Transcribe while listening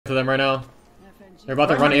to them right now. They're about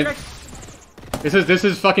to run in. This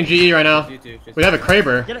is fucking GE right now. We have a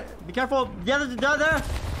Kraber. Get it. Be careful. Yeah, they're there.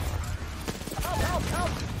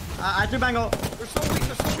 I threw Bangle. They're so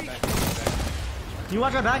weak. Can you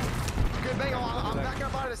watch my back? Good Bangle. I'm backing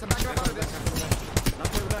up out of this. Knock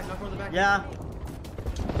for the back. Yeah.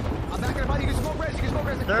 I'm backing up out. You can smoke res.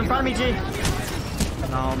 They're in front of me, G.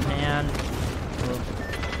 Oh, man.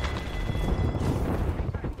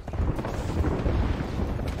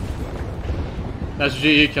 That's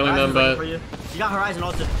GE killing them, but... You got Horizon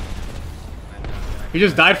ulted. He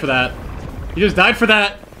just died for that.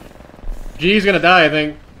 GE's gonna die, I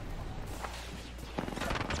think.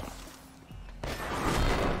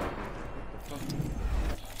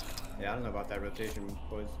 Yeah, I don't know about that rotation,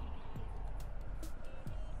 boys.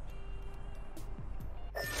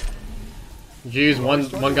 GE's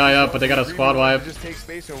one guy up, but they got a squad wipe. Just take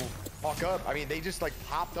space and walk up. I mean, they just like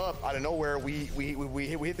popped up out of nowhere. We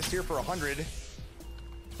hit the steer for 100.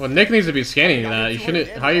 Well, Nick needs to be scanning that. You shouldn't.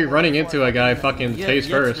 How are you running into a guy fucking face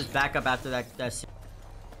first? Just back up after that.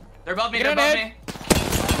 They're above me.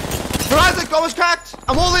 Horizon, almost cracked.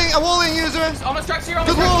 I'm holding user. Almost cracked here.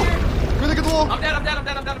 Good wall. Really good wall. I'm dead.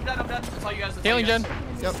 That's all you guys. Healing gen.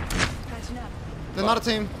 Yep. They're not a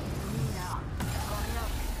team.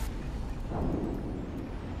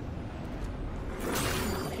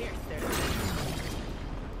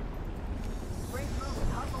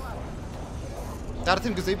 That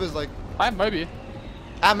team gazebo is like. I have Moby.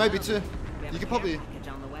 I have Moby too. You could probably.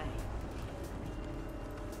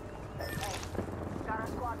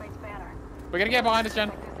 We're gonna get behind us,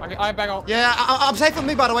 Jen. I have Bangle. Yeah, I'm safe on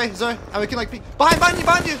me by the way, Zoe. And we can like peek.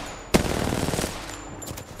 Behind you.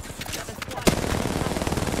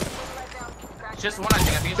 Just one, I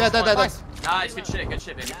think. Dead. Nice, good shit,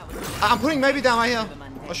 baby. I'm putting Moby down right here.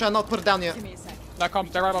 Or should I not put it down yet? No, come,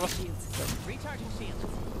 they're right above us.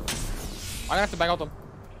 I'm gonna have to bang out them.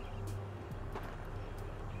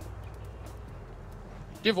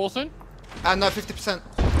 Do you have wall soon? No, 50%.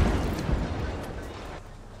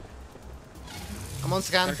 I'm on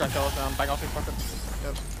scan. I'm gonna try to kill us down. Bang off these fuckers.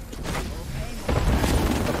 Yep.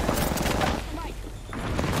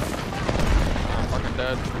 I'm fucking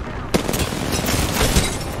dead.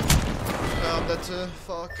 I'm dead too.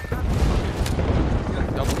 Fuck.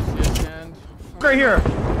 Double CS scanned. Right here.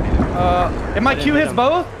 If my Q hits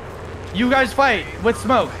both, you guys fight with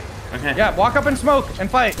smoke. Okay. Yeah, walk up and smoke and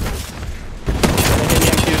fight.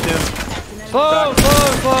 Slow.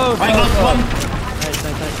 Slow.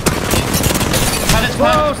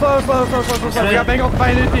 We got Bangle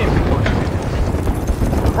fighting the team.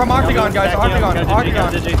 From Octagon, guys. Octagon. I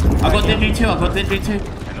got Digi too.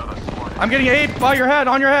 I'm getting 8 on your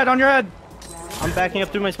head. I'm backing up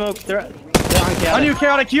through my smoke. They're on chaotic. On you,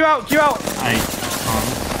 chaotic. Q out.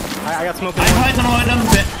 I got smoke. I tried to avoid them,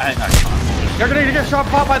 but I can't. They're gonna get shot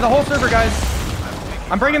pop by the whole server, guys.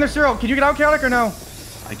 I'm bringing the serial. Can you get out, chaotic, or no?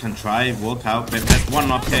 I can try, walk out, but there's one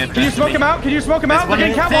up here. Can you smoke him out? We're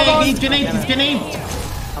getting catwalk on. He's grenade.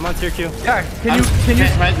 I'm on tier Q. Yeah, can you Q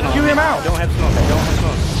him out? I don't have smoke.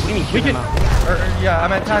 What do you mean Q him out? Yeah,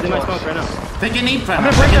 I'm at He's in my tactical. smoke right now. They can eat from I'm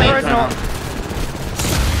gonna break that original.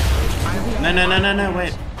 No,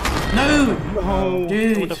 wait. No,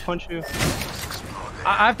 dude. I want to punch you. I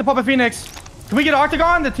have to pop a Phoenix. Can we get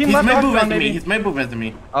Octagon? The team left Octagon, maybe. He's mobile to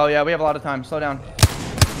me. Oh yeah, we have a lot of time. Slow down.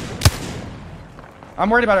 I'm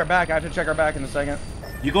worried about our back. I have to check our back in a second.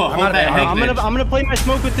 You got to hold that head. I'm gonna play my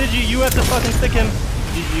smoke with Digi. You have to fucking stick him.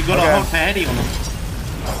 You got to hold the heady on him.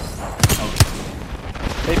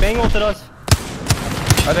 They bang ulted us.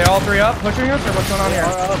 Are they all 3 up pushing us, or what's going on here? They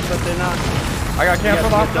are up, but they're not. I got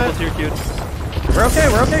canceled off double it. tier queued. We're okay.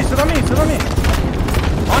 Sit on me.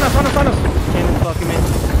 On us. Cannon's fucking me.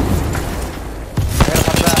 I gotta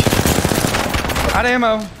pop that. Out of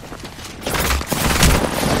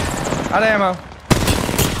ammo.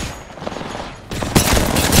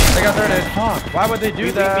 They got 30. Fuck. Why would they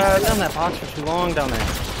do that? We sat down that box for too long down there.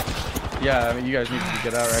 Yeah, I mean, you guys need to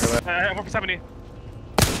get out right away. I'm for 70.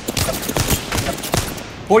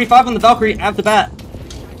 45 on the Valkyrie after bat.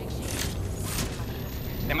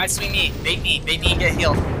 They might swing me. Bait me, get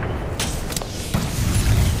healed.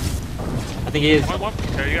 I think he is. One.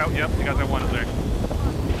 There you go. Yep, you guys got one there.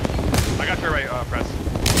 I got your right press.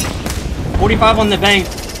 45 on the bank.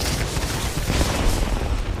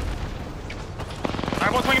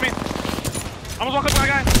 Alright, one's swinging me. Almost walk up to my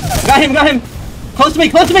guy. Got him. Close to me.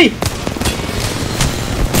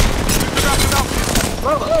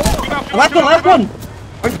 Last one.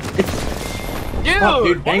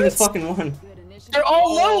 Dude, bang this fucking one. They're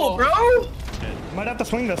all low, bro. Might have to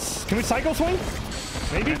swing this. Can we cycle swing?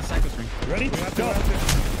 Maybe? Cycle swing. You ready? Go.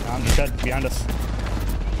 I'm just dead behind us.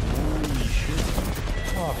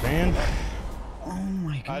 man. Oh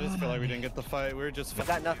my god. I just feel like we didn't get the fight. We were just. I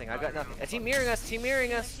got nothing. I got nothing. A team mirroring us. Team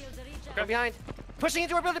mirroring us. From behind. Pushing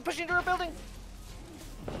into our building. Pushing into our building.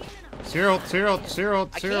 Zero.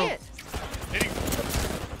 I can't.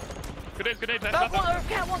 Good day. Cat one.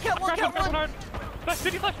 Left,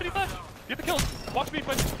 50 left. Get the kills. Watch me,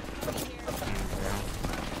 please.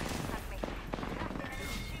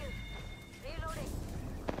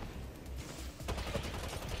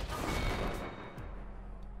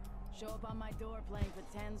 Show up on my door playing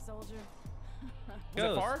pretend, soldier. Is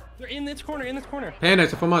it far? They're in this corner. Panda,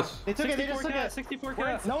 it's from us. They took it. They just took it. 64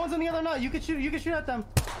 cats. No one's on the other nut. You can shoot at them.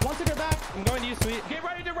 Once they get back. I'm going to you, sweet. Get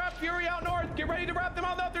ready to wrap Fury out north. Get ready to wrap them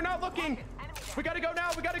out. They're not looking. We gotta go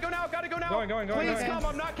now. Going. Please come.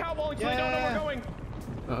 I'm not cowballing, so they don't know we're going.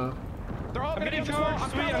 They're all gonna getting be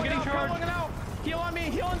charged, sweet. I'm getting charged. Heal on me.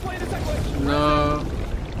 Heal and play the tech glitch. No.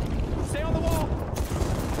 Stay on the wall.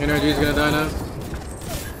 Energy's gonna die now.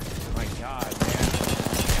 My god, man.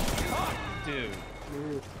 Dude.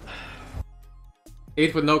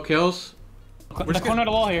 8 with no kills. We're the corner of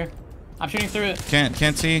the wall here. I'm shooting through it.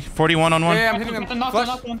 Can't see. 41 on one. Yeah, I'm hitting them.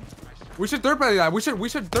 Knock one. We should third party that. We should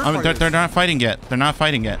third party. They're not fighting yet. They're not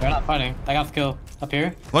fighting yet. They're not fighting. I got the kill. Up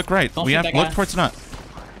here. Look right. Don't We shoot have that look guy. towards nut.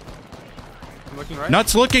 I'm looking right.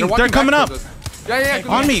 Nuts looking. They're walking coming back up. towards us. Yeah.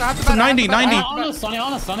 On me. 90. On us, Sonny.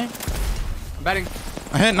 I'm betting.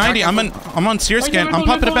 I hit 90. I'm on sear scan. I'm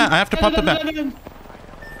popping it back. I have to pop the back.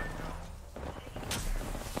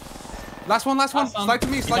 Last one. Slide to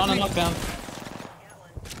me. He's on a knockdown.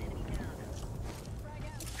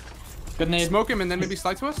 Good nade. Smoke him and then maybe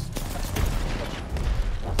slide to us.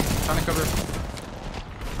 I'm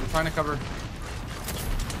trying to cover.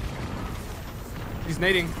 He's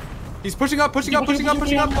nading. He's pushing up. No,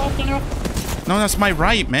 that's my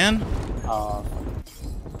right, man.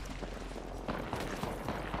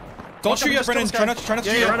 Don't shoot yet, Brennan. Try not to shoot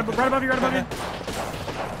yet. Right above you. I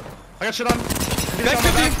got shit on. Back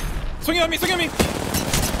 50. Swing it on me.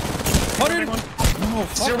 100. No,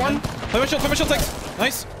 Zero one. Play my shield, Sykes.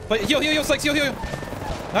 Nice. Play, heal, Sykes, heal.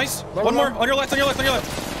 Nice. One more. On your left.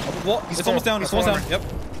 Wall. It's almost down. Yep.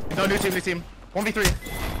 No, new team. 1v3.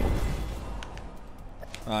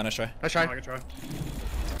 Nice try. Nice try.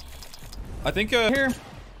 I think, here.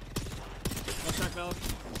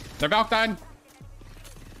 Their Valk died.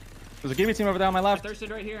 There's a Gibby team over there on my left.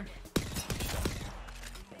 Thirsted right here.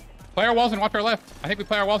 Play our walls and watch our left. I think we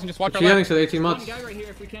play our walls and just watch our Healing left. to the 18 months. One guy right here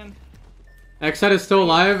if we can. Xhead is still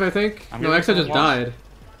alive, I think. No, Xhead just died.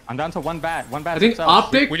 I'm down to one bat. I think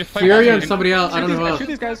Optic, Fury, and somebody else. I don't know who else. Shoot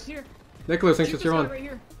these guys. Nicholas thinks it's your one. Right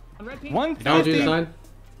here. On red ping. 150. Energy design.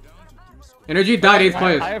 Energy died 8th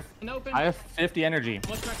place. I have 50 energy.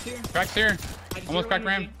 Crack's here. Almost cracked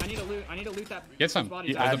Ram. I need to loot that. Get some.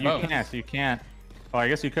 You can't. Oh, I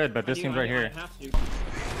guess you could, but this team's right here.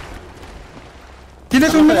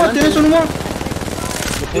 Tienes un humo.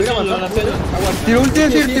 Tiro ulti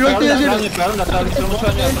decir.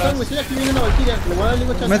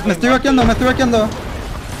 Me estoy vaqueando.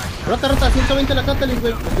 Rota, 120 la Catalyst,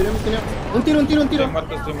 güey. Un tiro.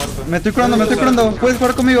 Me estoy curando. Puedes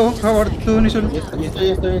jugar conmigo, por favor, tú, Nishul. Estoy.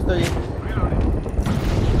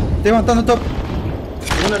 Estoy matando top.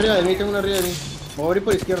 Tengo uno arriba de mí. Voy a abrir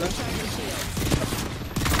por izquierda.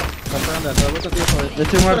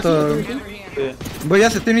 Estoy muerto. Voy a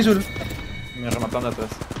hacer Nishul. Me rematando atrás.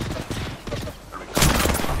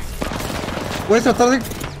 Puedes tratar de...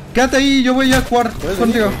 Quédate ahí, yo voy a jugar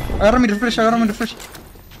contigo. Agarra mi refresh.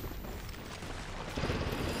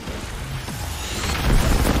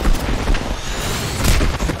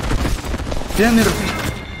 Tienes mi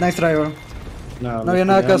refresh. Nice try, bro. No había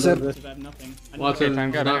nada que hacer.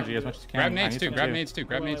 Watson, grab nades too.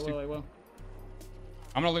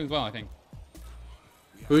 I'm gonna lose well, I think.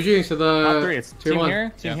 Who's you to the Top 3, it's tier team 1?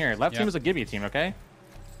 here, team here. Left team is a Gibby team, okay?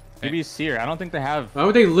 Gibby's seer. I don't think they have... Why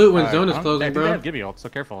would they loot when zone is closing, they bro? They have Gibby ult, so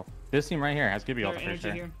careful. This team right here has Gibby ult for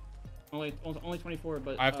sure. Here. Only 24,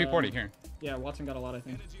 but... I have 240 here. Yeah, Watson got a lot, I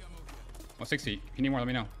think. Well, 60. If you need more, let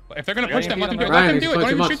me know. If they're gonna push them, let them do it. Ryan,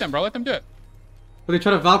 Don't even shoot them, bro. Let them do it. But they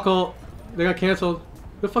try to Valk ult. They got cancelled.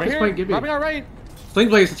 The fuck is playing Gibby? Robbing our right. Sling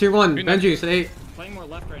Blaze to tier 1. Benji is at 8. Playing more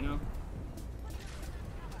left right now.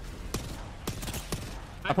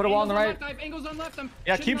 I put a wall on the right. I have angles on left.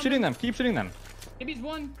 Yeah, keep shooting them. Gibby's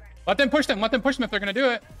one. Let them push them if they're gonna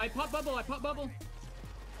do it. I pop bubble.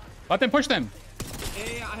 Let them push them.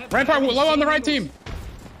 Yeah, I have... Rampart low on the right team.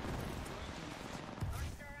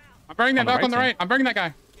 I'm burning that back on the right. I'm burning that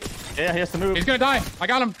guy. Yeah, he has to move. He's gonna die. I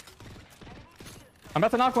got him. I'm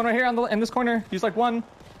about to knock one right here in this corner. He's like one.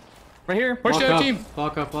 Right here. Push the other team.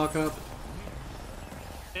 Block up. They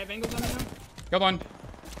have angles on me now. Good one.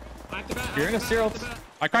 I have to bat. You're in a serial.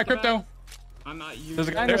 I cry crypto. I'm not. There's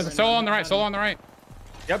a guy. There's a solo on the right. Solo on the right.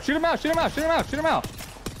 Yep. Shoot him out. Shoot him out. Shoot him out. Shoot him out.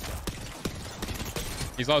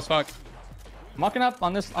 He's low as fuck. I'm walking up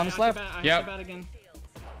on this left. Yep.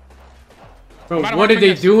 Bro, what are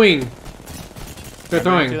they doing? They're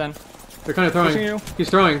throwing. Then. They're kind of Pushing throwing. you. He's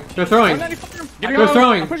throwing. They're throwing. They're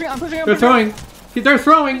throwing. I'm pushing. They're throwing. They're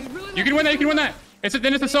throwing. You can win that. You can win that.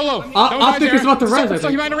 Then it's a solo. Optic is about to res. So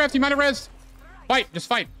he might have rezzed. He might have rezzed. Fight. Just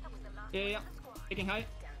fight. Yeah. Taking height.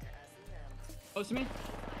 Close to me.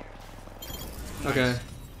 Okay.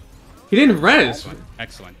 He didn't res.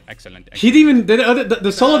 Excellent. He didn't even.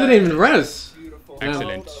 The solo didn't even res.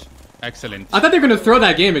 Excellent. I thought they were gonna throw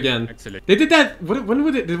that game again. Excellent. They did that. When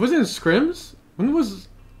was it? Was it in scrims? When was?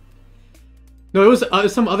 No, it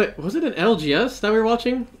was some other. Was it an ALGS that we were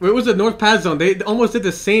watching? It was a North Pad Zone. They almost did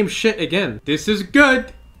the same shit again. This is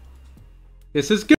good. This is good.